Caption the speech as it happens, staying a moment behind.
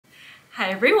Hi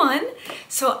everyone!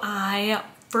 So I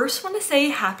first want to say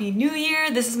Happy New Year.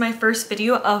 This is my first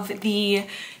video of the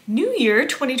new year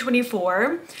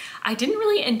 2024. I didn't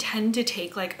really intend to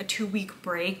take like a 2-week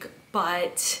break,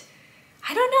 but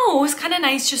I don't know, it was kind of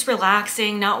nice just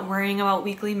relaxing, not worrying about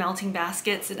weekly melting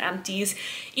baskets and empties.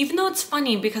 Even though it's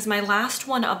funny because my last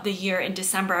one of the year in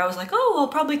December, I was like, oh, I'll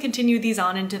probably continue these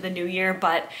on into the new year,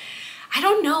 but I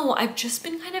don't know. I've just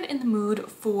been kind of in the mood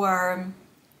for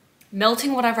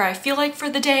melting whatever I feel like for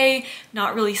the day,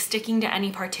 not really sticking to any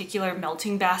particular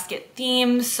melting basket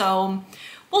theme. So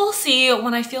we'll see.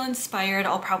 When I feel inspired,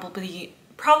 I'll probably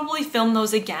film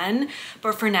those again.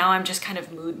 But for now, I'm just kind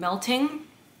of mood melting.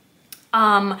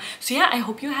 So yeah, I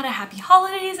hope you had a happy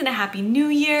holidays and a happy new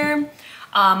year.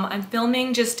 I'm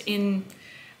filming just in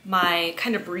my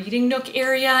kind of reading nook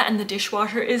area and the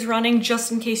dishwasher is running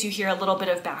just in case you hear a little bit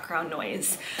of background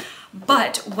noise.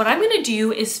 But what I'm gonna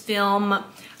do is film,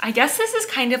 I guess this is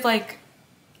kind of like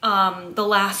the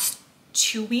last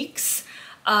 2 weeks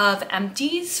of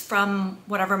empties from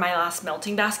whatever my last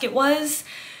melting basket was.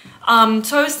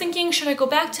 So I was thinking, should I go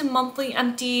back to monthly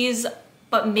empties,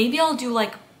 but maybe I'll do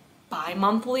like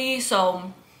bi-monthly,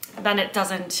 so then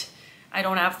I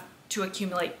don't have to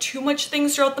accumulate too much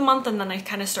things throughout the month and then I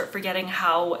kind of start forgetting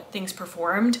how things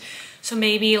performed. So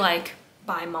maybe like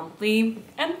bi-monthly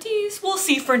empties, we'll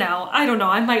see for now. I don't know,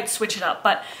 I might switch it up,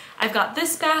 but I've got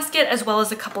this basket as well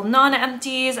as a couple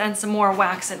non-empties and some more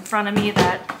wax in front of me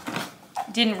that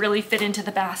didn't really fit into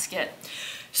the basket.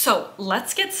 So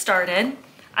let's get started.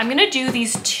 I'm gonna do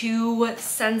these 2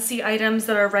 Scentsy items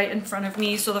that are right in front of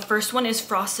me. So the first one is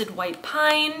Frosted White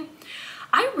Pine.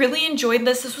 I really enjoyed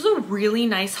this. This was a really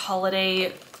nice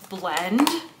holiday blend.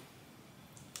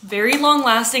 Very long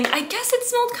lasting. I guess it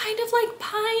smelled kind of like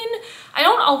pine. I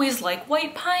don't always like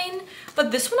white pine,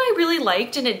 but this one I really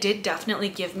liked and it did definitely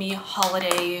give me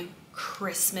holiday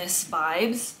Christmas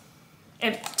vibes.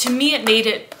 And to me, it made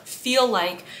it feel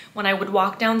like when I would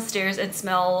walk downstairs and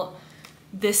smell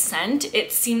this scent,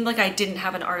 it seemed like I didn't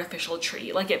have an artificial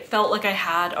tree. Like it felt like I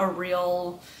had a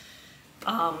real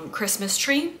Christmas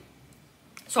tree.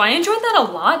 So I enjoyed that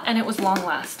a lot and it was long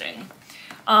lasting.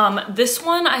 This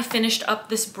one, I finished up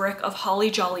this brick of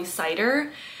Holly Jolly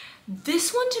Cider.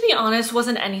 This one, to be honest,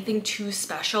 wasn't anything too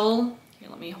special. Here,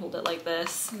 let me hold it like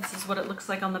this. This is what it looks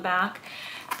like on the back.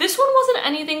 This one wasn't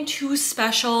anything too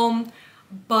special,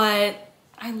 but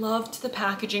I loved the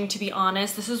packaging, to be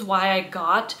honest. This is why I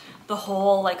got the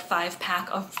whole like 5-pack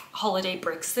of holiday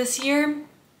bricks this year.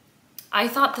 I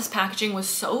thought this packaging was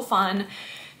so fun,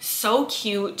 so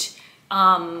cute.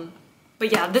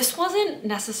 But yeah, this wasn't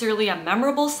necessarily a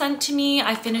memorable scent to me.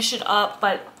 I finished it up,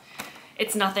 but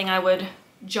it's nothing I would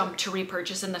jump to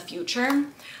repurchase in the future.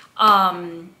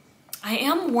 I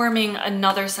am warming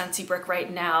another Scentsy brick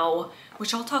right now,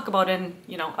 which I'll talk about in,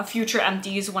 you know, a future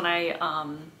empties when I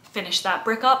finish that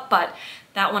brick up, but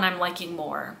that one I'm liking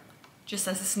more. Just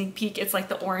as a sneak peek, it's like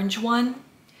the orange one.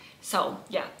 So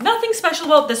yeah, nothing special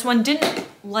about this one. Didn't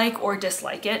like or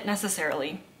dislike it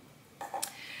necessarily.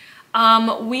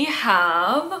 We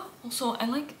have, also I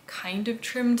like kind of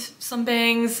trimmed some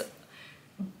bangs,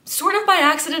 sort of by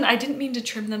accident. I didn't mean to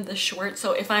trim them this short,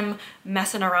 so if I'm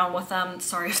messing around with them,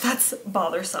 sorry if that's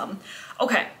bothersome.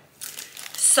 Okay,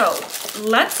 so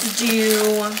let's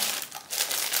do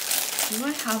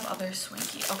I have other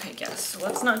Swanky? Okay, yes, so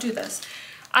let's not do this.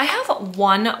 I have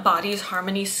one Body's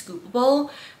Harmony Scoopable.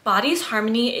 Body's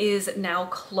Harmony is now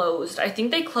closed. I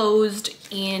think they closed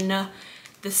in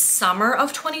the summer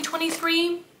of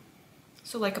 2023,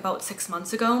 so like about 6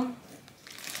 months ago.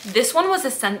 This one was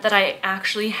a scent that I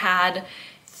actually had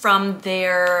from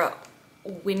their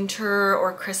winter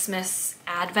or Christmas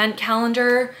advent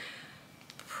calendar,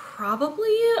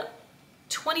 probably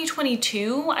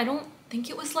 2022. I don't think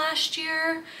it was last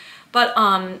year, but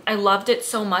I loved it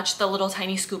so much, the little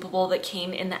tiny scoopable that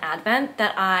came in the advent,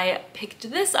 that I picked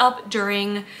this up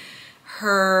during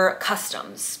her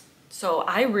customs. So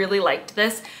I really liked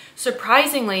this.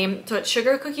 Surprisingly, so it's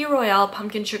Sugar Cookie Royale,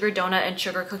 Pumpkin Sugar Donut, and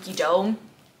Sugar Cookie Dough.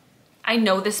 I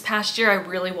know this past year I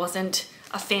really wasn't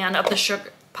a fan of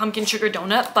the Pumpkin Sugar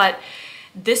Donut, but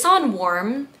this on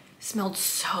warm smelled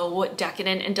so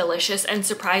decadent and delicious. And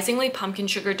surprisingly, Pumpkin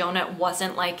Sugar Donut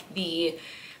wasn't like the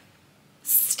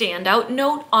standout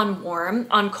note on warm.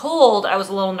 On cold, I was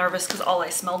a little nervous because all I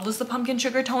smelled was the Pumpkin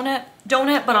Sugar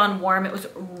Donut, but on warm it was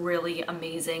really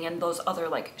amazing and those other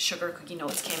like sugar cookie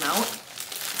notes came out.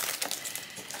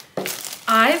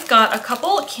 I've got a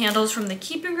couple candles from the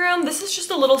Keeping Room. This is just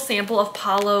a little sample of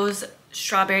Palos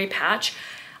Strawberry Patch.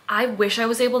 I wish I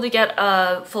was able to get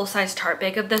a full-size tart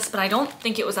bag of this, but I don't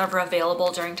think it was ever available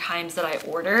during times that I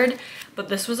ordered. but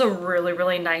this was a really,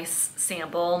 really nice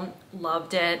sample.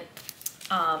 Loved it.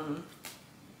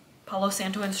 Palo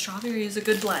Santo and strawberry is a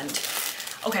good blend.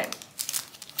 Okay,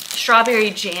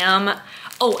 strawberry jam.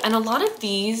 Oh, and a lot of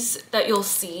these that you'll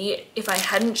see, if I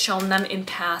hadn't shown them in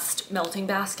past melting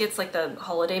baskets, like the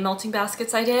holiday melting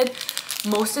baskets I did,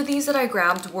 most of these that I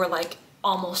grabbed were like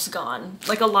almost gone.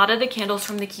 Like a lot of the candles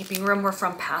from the keeping room were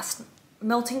from past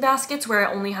melting baskets where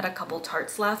I only had a couple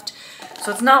tarts left.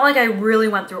 So it's not like I really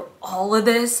went through all of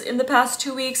this in the past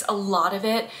 2 weeks, a lot of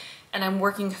it. And I'm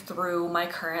working through my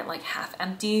current like half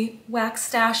empty wax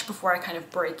stash before I kind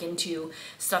of break into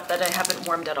stuff that I haven't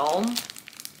warmed at all.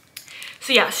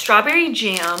 So yeah, strawberry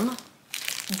jam.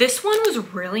 This one was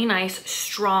really nice,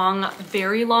 strong,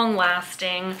 very long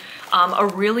lasting, a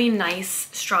really nice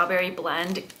strawberry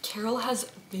blend. Carol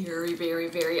has very, very,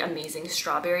 very amazing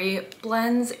strawberry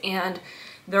blends and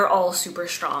they're all super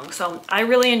strong. So I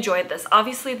really enjoyed this.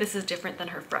 Obviously this is different than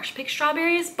her fresh picked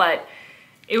strawberries, but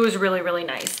it was really, really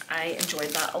nice. I enjoyed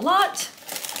that a lot.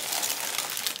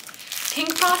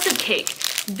 Pink Frosted Cake.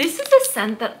 This is a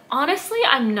scent that honestly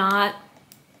I'm not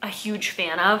a huge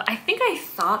fan of. I think I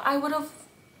thought I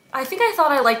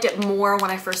liked it more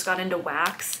when I first got into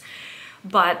wax,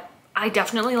 but I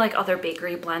definitely like other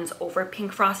bakery blends over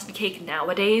Pink Frosted Cake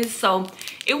nowadays. So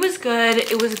it was good.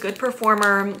 It was a good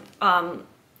performer.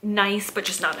 Nice, but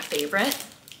just not a favorite.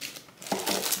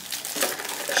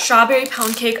 Strawberry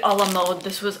pound cake a la mode.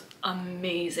 This was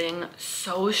amazing,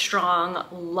 so strong.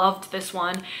 Loved this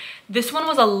one. This one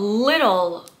was a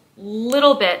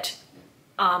little bit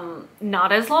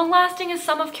not as long lasting as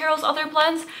some of Carol's other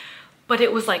blends, but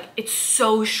it was like, it's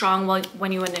so strong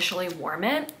when you initially warm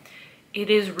it. It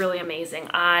is really amazing.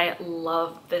 I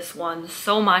love this one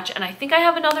so much, and I think I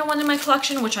have another one in my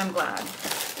collection, which I'm glad.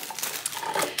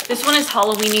 This one is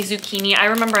Halloweenie Zucchini. I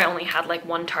remember I only had like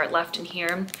one tart left in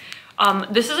here.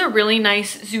 This is a really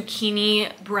nice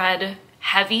zucchini bread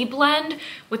heavy blend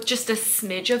with just a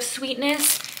smidge of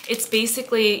sweetness. It's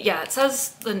basically, yeah, it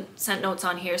says the scent notes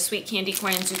on here, sweet candy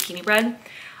corn and zucchini bread.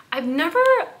 I've never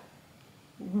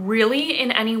really,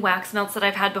 in any wax melts that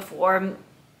I've had before,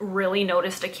 really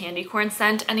noticed a candy corn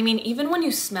scent. And I mean, even when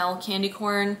you smell candy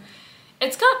corn,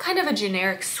 it's got kind of a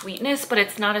generic sweetness, but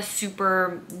it's not a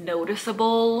super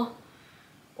noticeable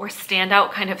or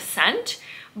standout kind of scent.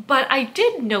 But I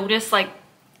did notice like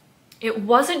it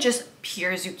wasn't just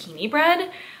pure zucchini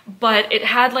bread, but it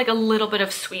had like a little bit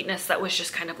of sweetness that was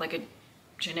just kind of like a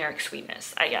generic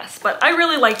sweetness, I guess. But I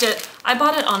really liked it. I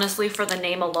bought it honestly for the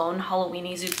name alone,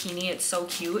 Halloweenie Zucchini. It's so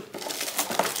cute.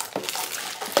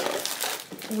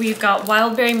 We've got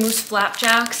Wildberry Mousse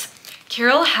Flapjacks.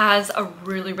 Carol has a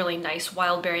really, really nice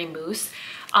Wildberry mousse.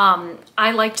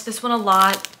 I liked this one a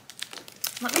lot.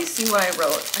 Let me see what I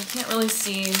wrote. I can't really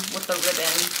see with the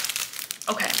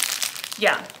ribbon. Okay,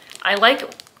 yeah. I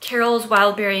like Carol's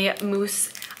Wildberry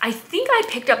mousse. I think I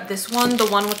picked up this one, the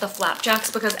one with the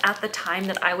flapjacks, because at the time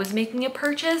that I was making a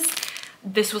purchase,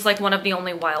 this was like one of the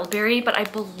only Wildberry, but I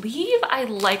believe I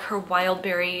like her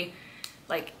Wildberry,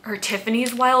 like her Tiffanys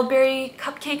Wildberry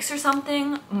cupcakes or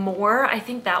something more. I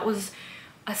think that was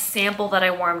a sample that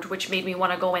I warmed, which made me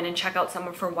want to go in and check out some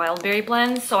of her Wildberry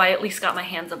blends. So I at least got my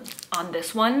hands on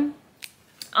this one.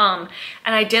 And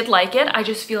I did like it. I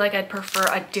just feel like I'd prefer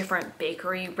a different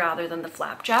bakery rather than the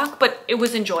Flapjack, but it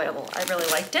was enjoyable. I really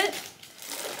liked it.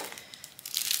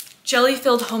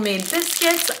 Jelly-filled homemade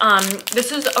biscuits.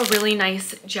 This is a really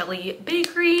nice jelly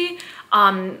bakery.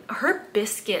 Her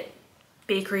biscuit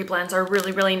bakery blends are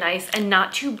really, really nice and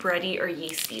not too bready or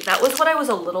yeasty. That was what I was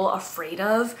a little afraid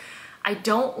of.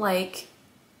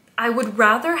 I would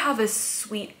rather have a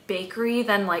sweet bakery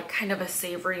than like kind of a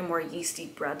savory, more yeasty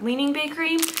bread leaning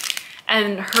bakery.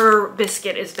 And her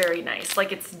biscuit is very nice.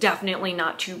 Like it's definitely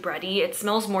not too bready. It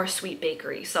smells more sweet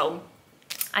bakery. So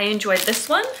I enjoyed this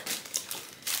one.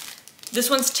 This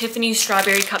one's Tiffanys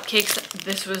Strawberry Cupcakes.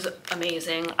 This was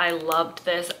amazing. I loved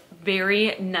this.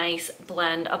 Very nice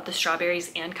blend of the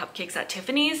strawberries and cupcakes at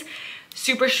Tiffanys.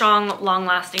 Super strong,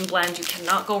 long-lasting blend. You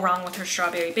cannot go wrong with her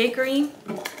strawberry bakery.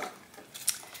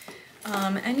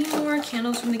 Any more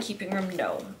candles from the keeping room?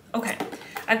 No. Okay,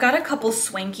 I've got a couple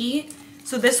Swanky.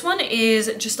 So this one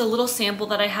is just a little sample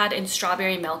that I had in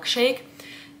Strawberry Milkshake.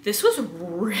 This was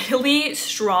really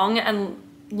strong and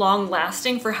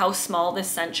long-lasting for how small this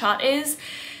scent shot is.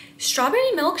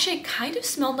 Strawberry Milkshake kind of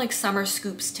smelled like summer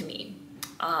scoops to me.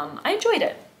 I enjoyed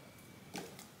it.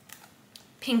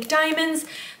 Pink Diamonds.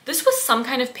 This was some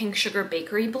kind of pink sugar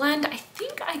bakery blend. I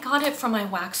think I got it from my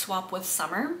wax swap with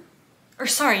Summer. Or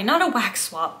sorry, not a wax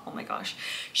swap. Oh my gosh.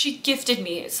 She gifted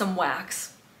me some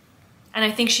wax. And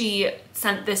I think she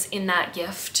sent this in that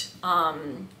gift.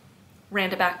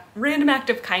 random act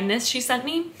of kindness she sent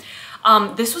me.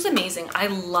 This was amazing. I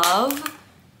love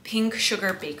pink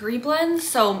sugar bakery blends,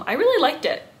 so I really liked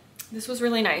it. This was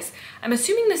really nice. I'm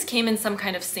assuming this came in some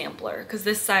kind of sampler because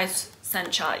this size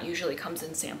scent shot usually comes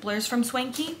in samplers from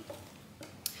Swanky.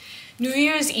 New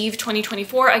Year's Eve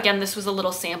 2024, again, this was a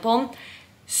little sample.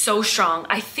 So strong.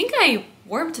 I think I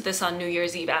warmed this on New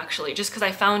Year's Eve actually, just because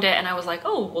I found it and I was like,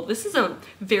 oh, well, this is a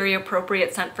very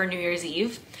appropriate scent for New Year's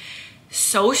Eve.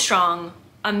 So strong,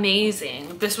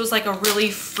 amazing. This was like a really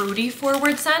fruity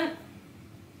forward scent.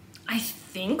 I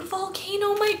think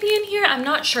Volcano might be in here. I'm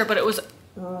not sure, but it was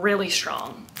really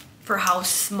strong for how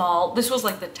small. This was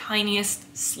like the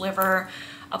tiniest sliver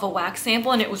of a wax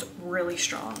sample and it was really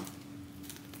strong.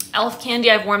 Elf Candy,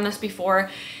 I've worn this before.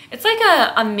 It's like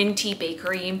a minty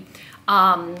bakery.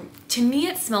 To me,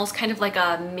 it smells kind of like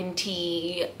a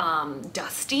minty,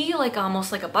 dusty, like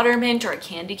almost like a buttermint or a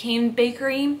candy cane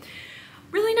bakery.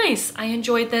 Really nice. I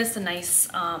enjoyed this, a nice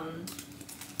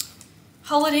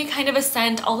holiday kind of a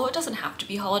scent, although it doesn't have to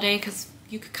be holiday because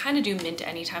you could kind of do mint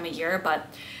any time of year, but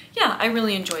yeah, I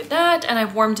really enjoyed that and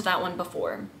I've warmed that one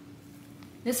before.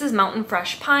 This is Mountain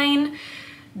Fresh Pine.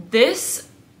 This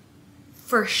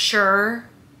for sure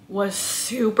was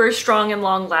super strong and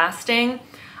long lasting.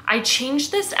 I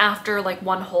changed this after like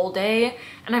one whole day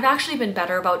and I've actually been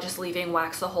better about just leaving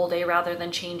wax the whole day rather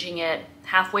than changing it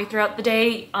halfway throughout the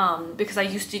day because I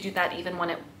used to do that even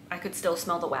when I could still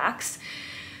smell the wax.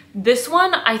 This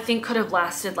one I think could have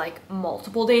lasted like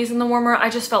multiple days in the warmer. I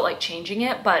just felt like changing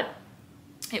it, but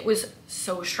it was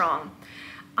so strong.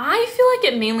 I feel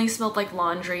like it mainly smelled like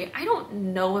laundry. I don't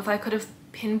know if I could have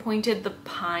pinpointed the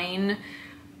pine,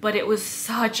 but it was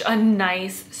such a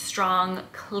nice, strong,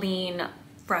 clean,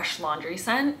 fresh laundry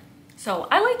scent. So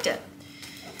I liked it.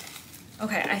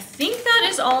 Okay, I think that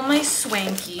is all my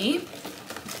Swanky.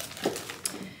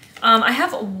 I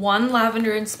have one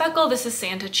Lavender and Speckle. This is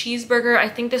Santa Cheeseburger. I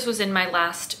think this was in my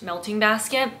last melting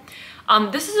basket.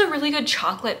 This is a really good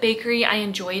chocolate bakery. I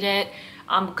enjoyed it.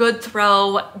 Good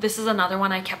throw. This is another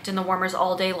one I kept in the warmers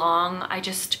all day long.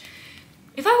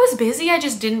 If I was busy, I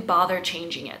just didn't bother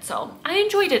changing it. So I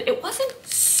enjoyed it. It wasn't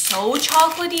so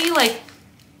chocolatey. Like,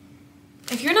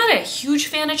 if you're not a huge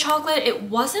fan of chocolate, it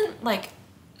wasn't like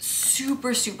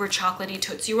super chocolatey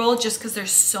Tootsie Roll just because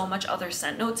there's so much other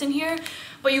scent notes in here,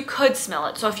 but you could smell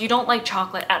it. So if you don't like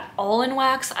chocolate at all in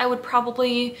wax, I would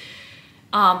probably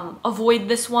avoid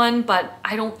this one, but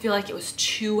I don't feel like it was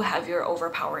too heavy or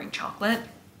overpowering chocolate.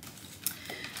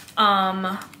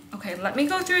 Okay, let me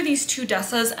go through these two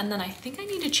Dessas and then I think I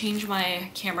need to change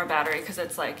my camera battery because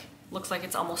it's like, looks like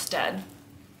it's almost dead.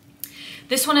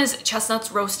 This one is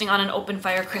Chestnuts Roasting on an Open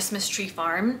Fire Christmas Tree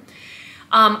Farm.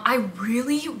 I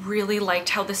really liked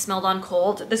how this smelled on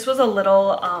cold. This was a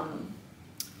little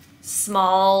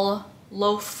small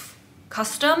loaf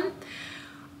custom,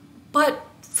 but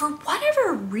for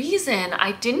whatever reason,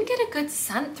 I didn't get a good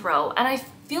scent throw. And I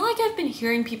feel like I've been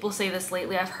hearing people say this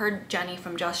lately. I've heard Jenny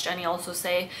from Just Jenny also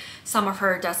say some of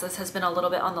her Dessas has been a little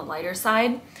bit on the lighter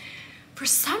side. For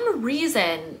some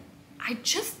reason, I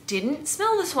just didn't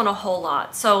smell this one a whole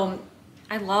lot. So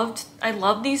I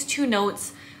loved these two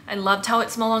notes. I loved how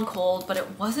it smelled on cold, but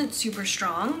it wasn't super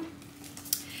strong.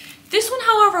 This one,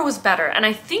 however, was better. And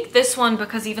I think this one,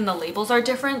 because even the labels are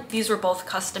different, these were both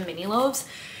custom mini loaves.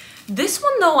 This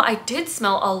one though, I did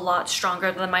smell a lot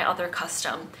stronger than my other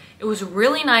custom. It was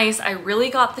really nice. I really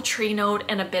got the tree note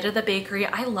and a bit of the bakery.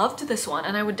 I loved this one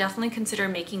and I would definitely consider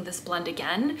making this blend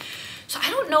again. So I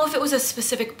don't know if it was a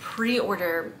specific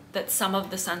pre-order that some of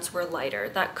the scents were lighter.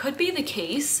 That could be the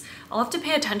case. I'll have to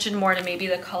pay attention more to maybe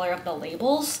the color of the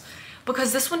labels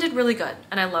because this one did really good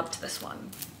and I loved this one.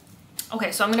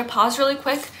 Okay, so I'm gonna pause really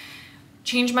quick,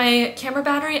 change my camera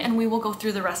battery, and we will go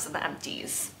through the rest of the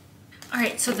empties. All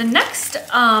right, so the next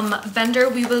vendor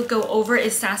we will go over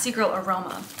is Sassy Girl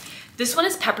Aroma. This one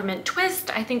is Peppermint Twist.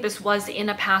 I think this was in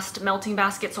a past melting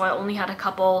basket, so I only had a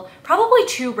couple, probably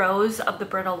 2 rows of the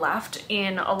brittle left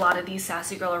in a lot of these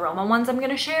Sassy Girl Aroma ones I'm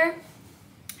gonna share.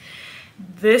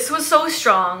 This was so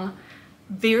strong.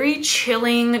 Very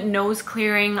chilling, nose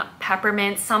clearing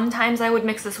peppermint. Sometimes I would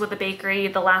mix this with a bakery.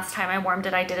 The last time I warmed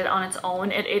it, I did it on its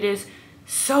own. It is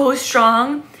so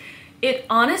strong. It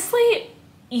honestly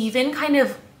even kind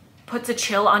of puts a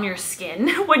chill on your skin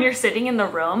when you're sitting in the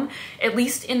room, at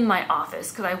least in my office,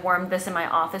 because I warmed this in my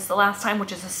office the last time,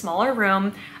 which is a smaller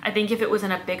room. I think if it was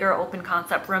in a bigger open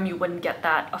concept room, you wouldn't get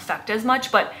that effect as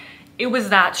much, but it was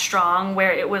that strong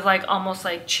where it was like almost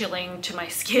like chilling to my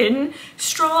skin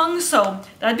strong. So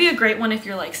that'd be a great one if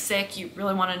you're like sick, you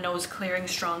really want a nose clearing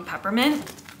strong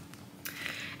peppermint.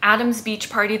 Adam's Beach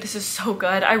Party, this is so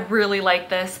good. I really like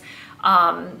this.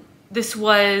 This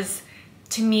was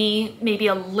to me, maybe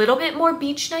a little bit more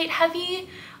beach night heavy,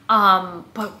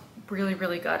 but really,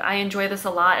 really good. I enjoy this a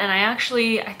lot. And I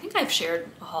think I've shared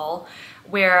a haul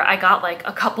where I got like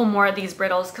a couple more of these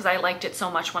brittles because I liked it so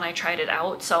much when I tried it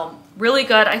out. So really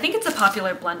good. I think it's a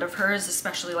popular blend of hers,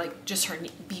 especially like just her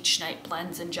beach night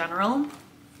blends in general.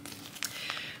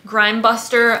 Grime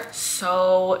Buster,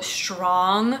 so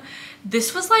strong.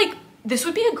 This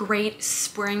would be a great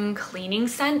spring cleaning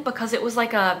scent because it was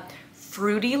like a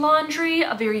fruity laundry,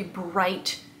 a very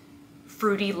bright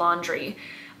fruity laundry.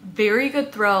 Very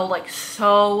good throw, like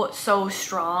so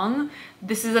strong.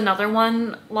 This is another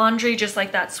one laundry just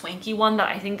like that Swanky one that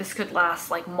I think this could last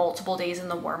like multiple days in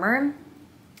the warmer.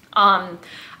 I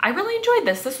really enjoyed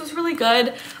this. This was really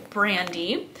good.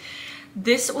 Brandy.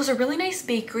 This was a really nice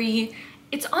bakery.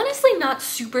 It's honestly not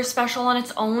super special on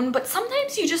its own, but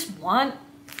sometimes you just want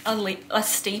a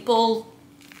staple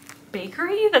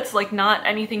bakery that's like not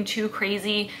anything too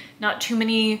crazy, not too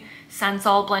many scents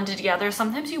all blended together.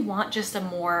 Sometimes you want just a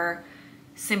more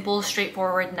simple,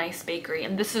 straightforward, nice bakery,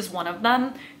 and this is one of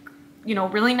them. You know,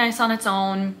 really nice on its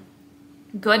own,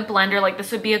 good blender. Like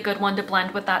this would be a good one to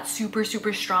blend with that super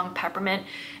strong peppermint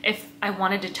if I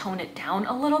wanted to tone it down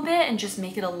a little bit and just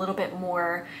make it a little bit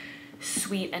more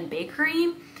sweet and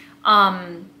bakery.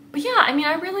 But yeah, I mean,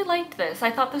 I really liked this.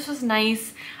 I thought this was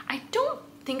nice. I don't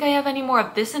think I have any more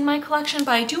of this in my collection,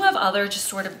 but I do have other just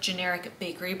sort of generic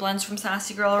bakery blends from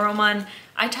Sassy Girl Aroma, and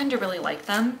I tend to really like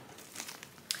them.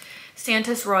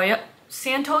 Santos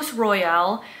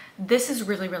Royale. This is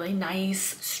really nice,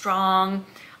 strong.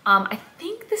 I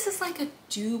think this is like a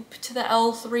dupe to the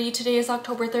L3. Today is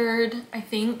October 3rd, I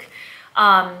think.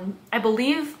 I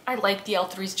believe I like the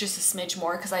L3s just a smidge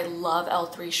more because I love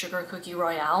L3 Sugar Cookie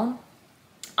Royale.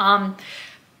 I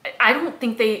don't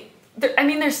think I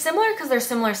mean, they're similar because they're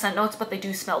similar scent notes, but they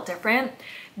do smell different.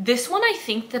 This one, I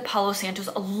think the Palo Santo's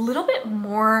a little bit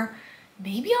more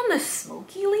maybe on the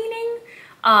smoky leaning.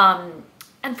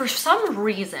 And for some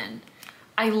reason,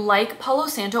 I like Palo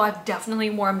Santo. I've definitely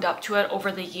warmed up to it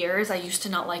over the years. I used to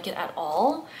not like it at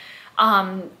all.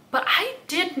 But I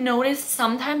did notice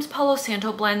sometimes Palo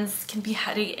Santo blends can be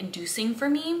headache inducing for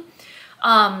me.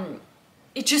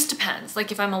 It just depends,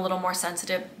 like if I'm a little more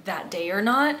sensitive that day or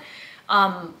not.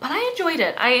 But I enjoyed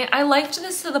it. I liked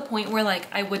this to the point where like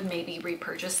I would maybe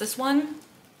repurchase this one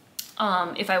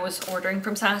if I was ordering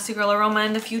from Sassy Girl Aroma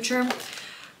in the future.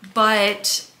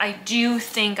 But I do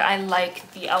think I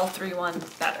like the L3 one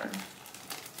better.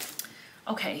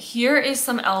 Okay, here is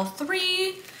some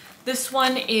L3. This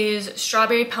one is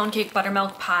Strawberry Pound Cake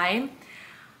Buttermilk Pie.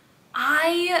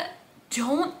 I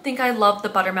don't think I love the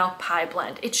buttermilk pie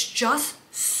blend. It's just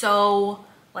so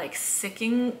like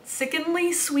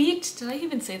sickeningly sweet. Did I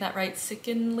even say that right?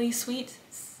 Sickeningly sweet?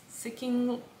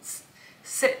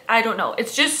 I don't know.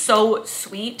 It's just so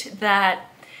sweet that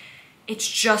it's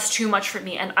just too much for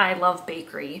me, and I love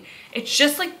bakery. It's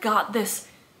just like got this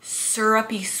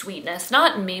syrupy sweetness,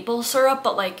 not maple syrup,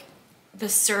 but like the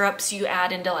syrups you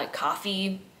add into like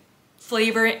coffee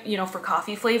flavor, you know, for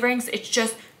coffee flavorings. It's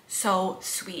just so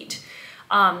sweet.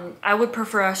 I would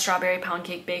prefer a strawberry pound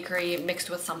cake bakery mixed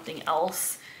with something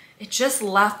else. It just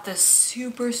left this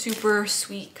super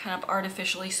sweet, kind of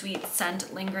artificially sweet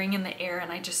scent lingering in the air,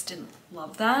 and I just didn't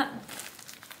love that.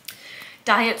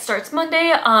 Diet starts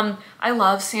Monday. I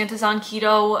love Santa's on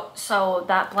keto, so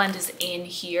that blend is in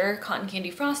here. Cotton candy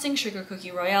frosting, sugar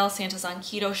cookie royale, Santa's on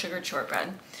keto, sugared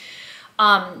shortbread.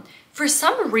 For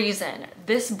some reason,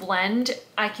 this blend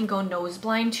I can go nose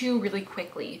blind to really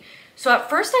quickly. So at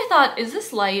first I thought, is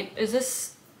this light? Is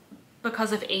this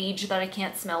because of age that I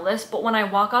can't smell this? But when I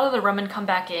walk out of the room and come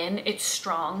back in, it's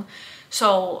strong.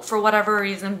 So for whatever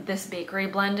reason, this bakery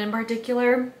blend in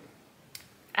particular,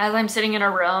 as I'm sitting in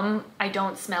a room, I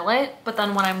don't smell it, but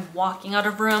then when I'm walking out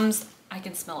of rooms, I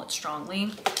can smell it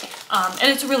strongly. And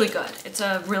it's really good. It's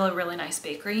a really nice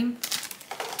bakery.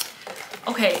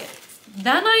 Okay,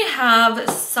 then I have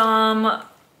some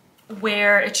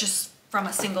where it's just from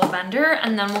a single vendor,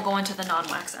 and then we'll go into the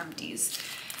non-wax empties.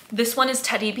 This one is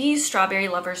Teddy B's Strawberry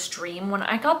Lover's Dream. When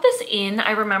I got this in,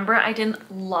 I remember I didn't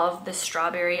love the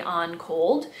strawberry on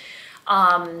cold.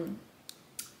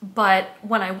 But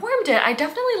when I warmed it, I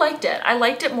definitely liked it. I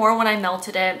liked it more when I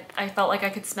melted it. I felt like I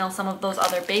could smell some of those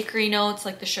other bakery notes,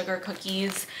 like the sugar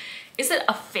cookies. Is it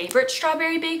a favorite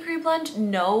strawberry bakery blend?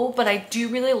 No, but I do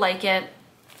really like it,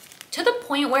 to the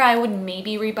point where I would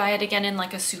maybe rebuy it again in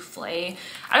like a souffle.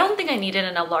 I don't think I need it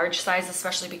in a large size,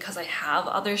 especially because I have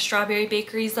other strawberry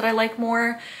bakeries that I like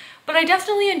more. But I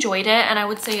definitely enjoyed it, and I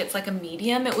would say it's like a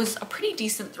medium. It was a pretty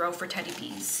decent throw for Teddy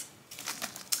B's.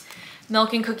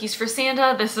 Milk and Cookies for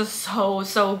Santa. This is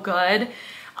so good.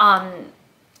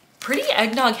 pretty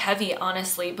eggnog heavy,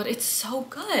 honestly, but it's so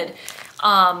good.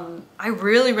 I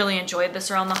really enjoyed this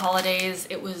around the holidays.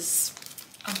 It was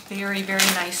a very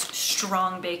nice,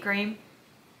 strong bakery.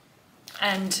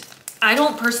 And I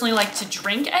don't personally like to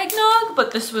drink eggnog,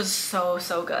 but this was so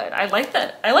good. I like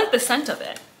the scent of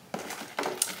it.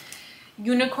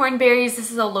 Unicorn berries.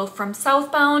 This is a loaf from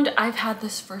Southbound. I've had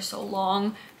this for so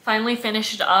long. Finally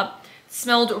finished it up.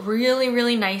 Smelled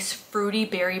really nice, fruity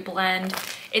berry blend.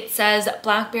 It says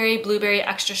blackberry, blueberry,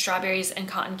 extra strawberries, and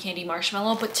cotton candy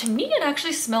marshmallow, but to me it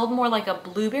actually smelled more like a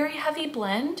blueberry heavy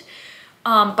blend.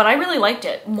 But I really liked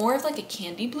it. More of like a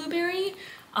candy blueberry.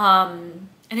 And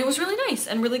it was really nice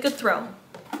and really good throw.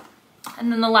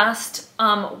 And then the last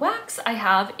wax I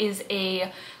have is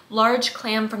a large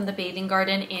clam from the Bathing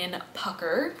Garden in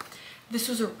Pucker. This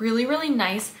was a really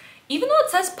nice, even though it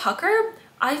says Pucker,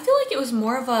 I feel like it was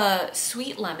more of a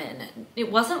sweet lemon.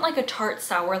 It wasn't like a tart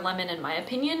sour lemon in my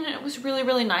opinion. It was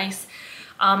really nice.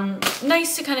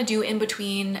 Nice to kind of do in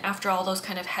between after all those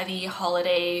kind of heavy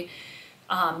holiday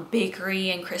bakery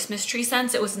and Christmas tree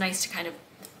scents. It was nice to kind of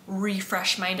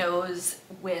refresh my nose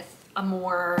with a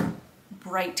more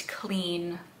bright,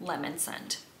 clean lemon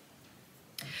scent.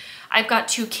 I've got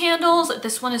 2 candles.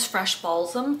 This one is Fresh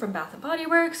Balsam from Bath & Body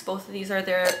Works. Both of these are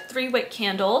their 3-wick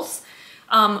candles.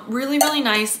 Really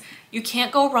nice. You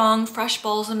can't go wrong. Fresh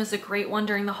Balsam is a great one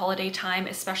during the holiday time,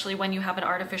 especially when you have an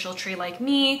artificial tree like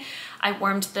me. I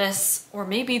warmed this, or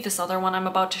maybe this other one I'm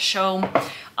about to show,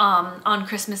 on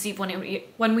Christmas Eve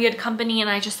when we had company, and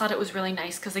I just thought it was really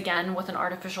nice because, again, with an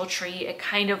artificial tree, it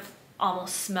kind of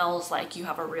almost smells like you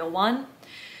have a real one.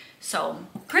 So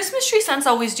Christmas tree scents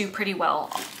always do pretty well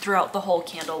throughout the whole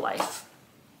candle life.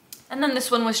 And then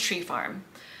this one was Tree Farm.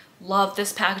 Love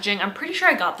this packaging. I'm pretty sure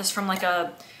I got this from like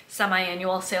a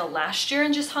semi-annual sale last year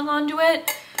and just hung on to it.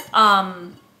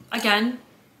 Again,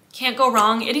 can't go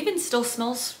wrong. It even still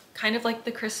smells kind of like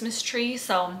the Christmas tree.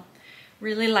 So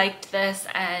really liked this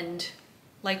and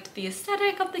liked the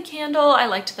aesthetic of the candle. I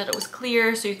liked that it was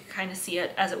clear so you could kind of see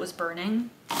it as it was burning.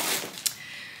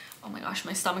 Oh my gosh,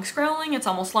 my stomach's growling. It's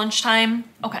almost lunchtime.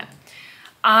 Okay.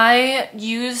 I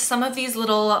used some of these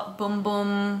little Boom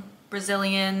Boom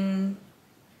Brazilian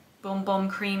Boom Boom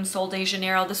Cream Sol de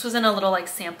Janeiro. This was in a little like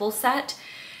sample set.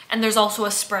 And there's also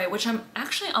a spray, which I'm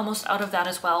actually almost out of that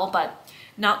as well, but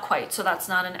not quite. So that's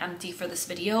not an empty for this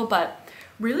video, but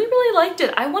really liked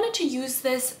it. I wanted to use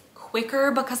this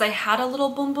quicker because I had a little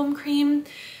Boom Boom Cream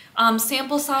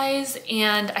sample size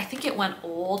and I think it went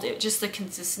old. It just, the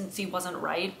consistency wasn't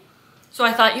right. So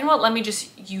I thought, you know what, let me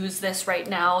just use this right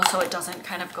now so it doesn't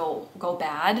kind of go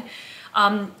bad.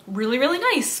 Really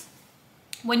nice.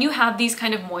 When you have these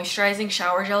kind of moisturizing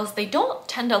shower gels, they don't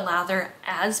tend to lather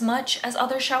as much as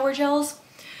other shower gels,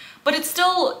 but it's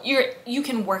still, you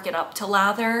can work it up to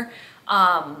lather.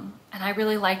 And I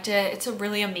really liked it. It's a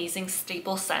really amazing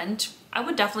staple scent. I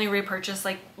would definitely repurchase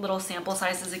like little sample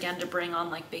sizes again to bring on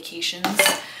like vacations.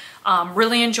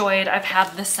 Really enjoyed. I've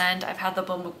had the scent. I've had the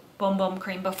Boom Boom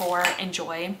Cream before.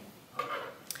 Enjoy.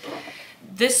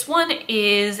 This one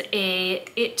is a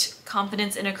It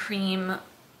Confidence in a Cream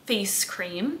face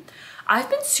cream. I've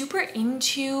been super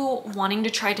into wanting to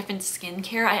try different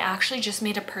skincare. I actually just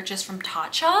made a purchase from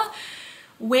Tatcha,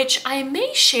 which I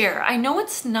may share. I know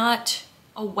it's not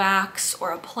a wax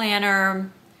or a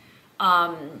planner,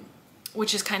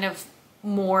 which is kind of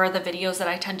more the videos that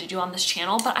I tend to do on this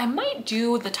channel, but I might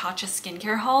do the Tatcha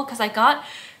skincare haul because I got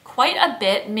quite a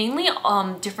bit, mainly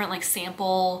different like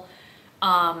sample,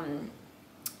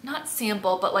 not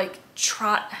sample, but like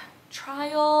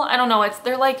trial, I don't know,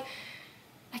 they're like,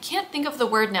 I can't think of the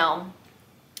word now,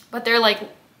 but they're like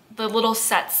the little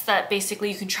sets that basically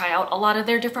you can try out a lot of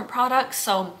their different products.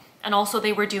 So, and also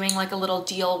they were doing like a little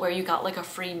deal where you got like a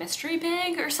free mystery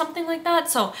bag or something like that.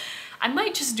 So I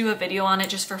might just do a video on it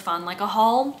just for fun, like a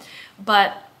haul.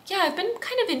 But yeah, I've been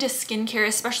kind of into skincare,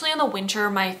 especially in the winter.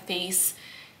 My face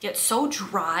gets so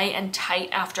dry and tight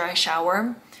after I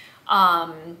shower.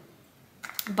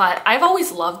 But I've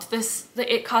always loved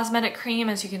the It Cosmetic Cream.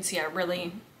 As you can see, I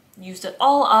really used it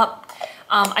all up.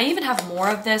 I even have more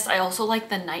of this. I also like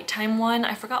the nighttime one.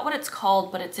 I forgot what it's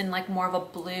called, but it's in like more of a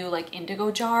blue, like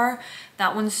indigo jar.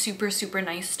 That one's super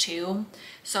nice too.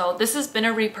 So this has been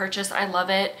a repurchase. I love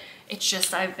it. It's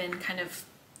just I've been kind of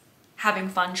having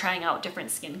fun trying out different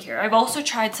skincare. I've also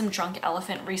tried some Drunk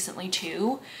Elephant recently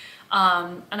too.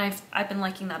 And I've been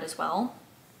liking that as well.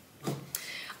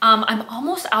 I'm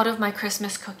almost out of my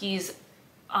Christmas Cookies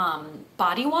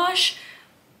body wash,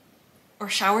 or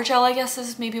shower gel, I guess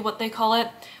is maybe what they call it,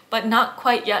 but not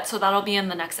quite yet, so that'll be in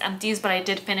the next empties. But I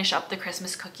did finish up the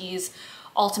Christmas Cookies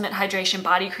Ultimate Hydration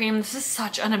Body Cream. This is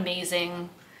such an amazing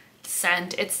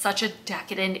scent. It's such a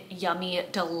decadent, yummy,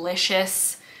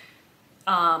 delicious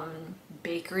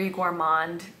bakery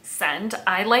gourmand scent.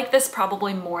 I like this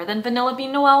probably more than Vanilla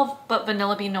Bean Noel, but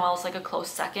Vanilla Bean Noel is like a close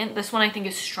second. This one I think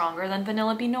is stronger than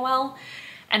Vanilla Bean Noel.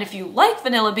 And if you like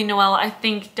Vanilla Bean Noel, I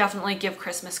think definitely give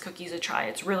Christmas cookies a try.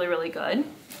 It's really, really good.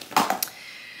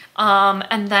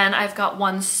 And then I've got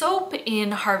one soap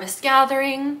in Harvest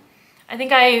Gathering. I think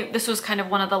this was kind of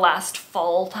one of the last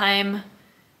fall time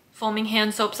foaming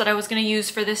hand soaps that I was going to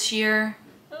use for this year.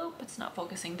 Oh, it's not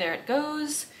focusing. There it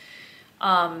goes.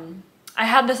 I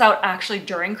had this out actually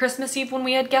during Christmas Eve when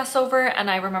we had guests over,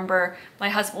 and I remember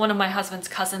one of my husband's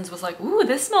cousins was like, "Ooh,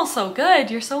 this smells so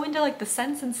good. You're so into like the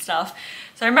scents and stuff."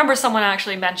 So I remember someone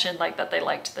actually mentioned like that they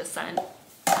liked this scent.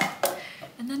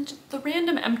 And then the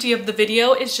random empty of the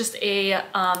video is just a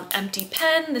empty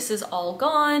pen. This is all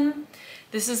gone.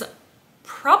 This is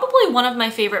probably one of my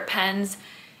favorite pens,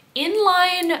 in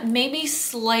line maybe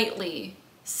slightly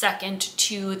second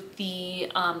to the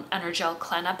Energel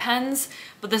Clenna pens,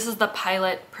 but this is the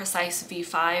Pilot Precise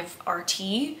V5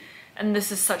 RT, and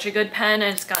this is such a good pen,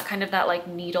 and it's got kind of that like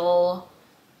needle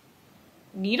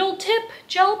tip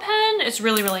gel pen. It's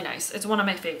really, really nice. It's one of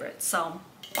my favorites. So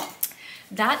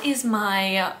that is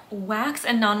my wax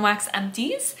and non-wax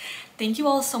empties. Thank you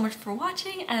all so much for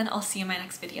watching, and I'll see you in my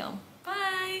next video.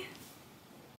 Bye!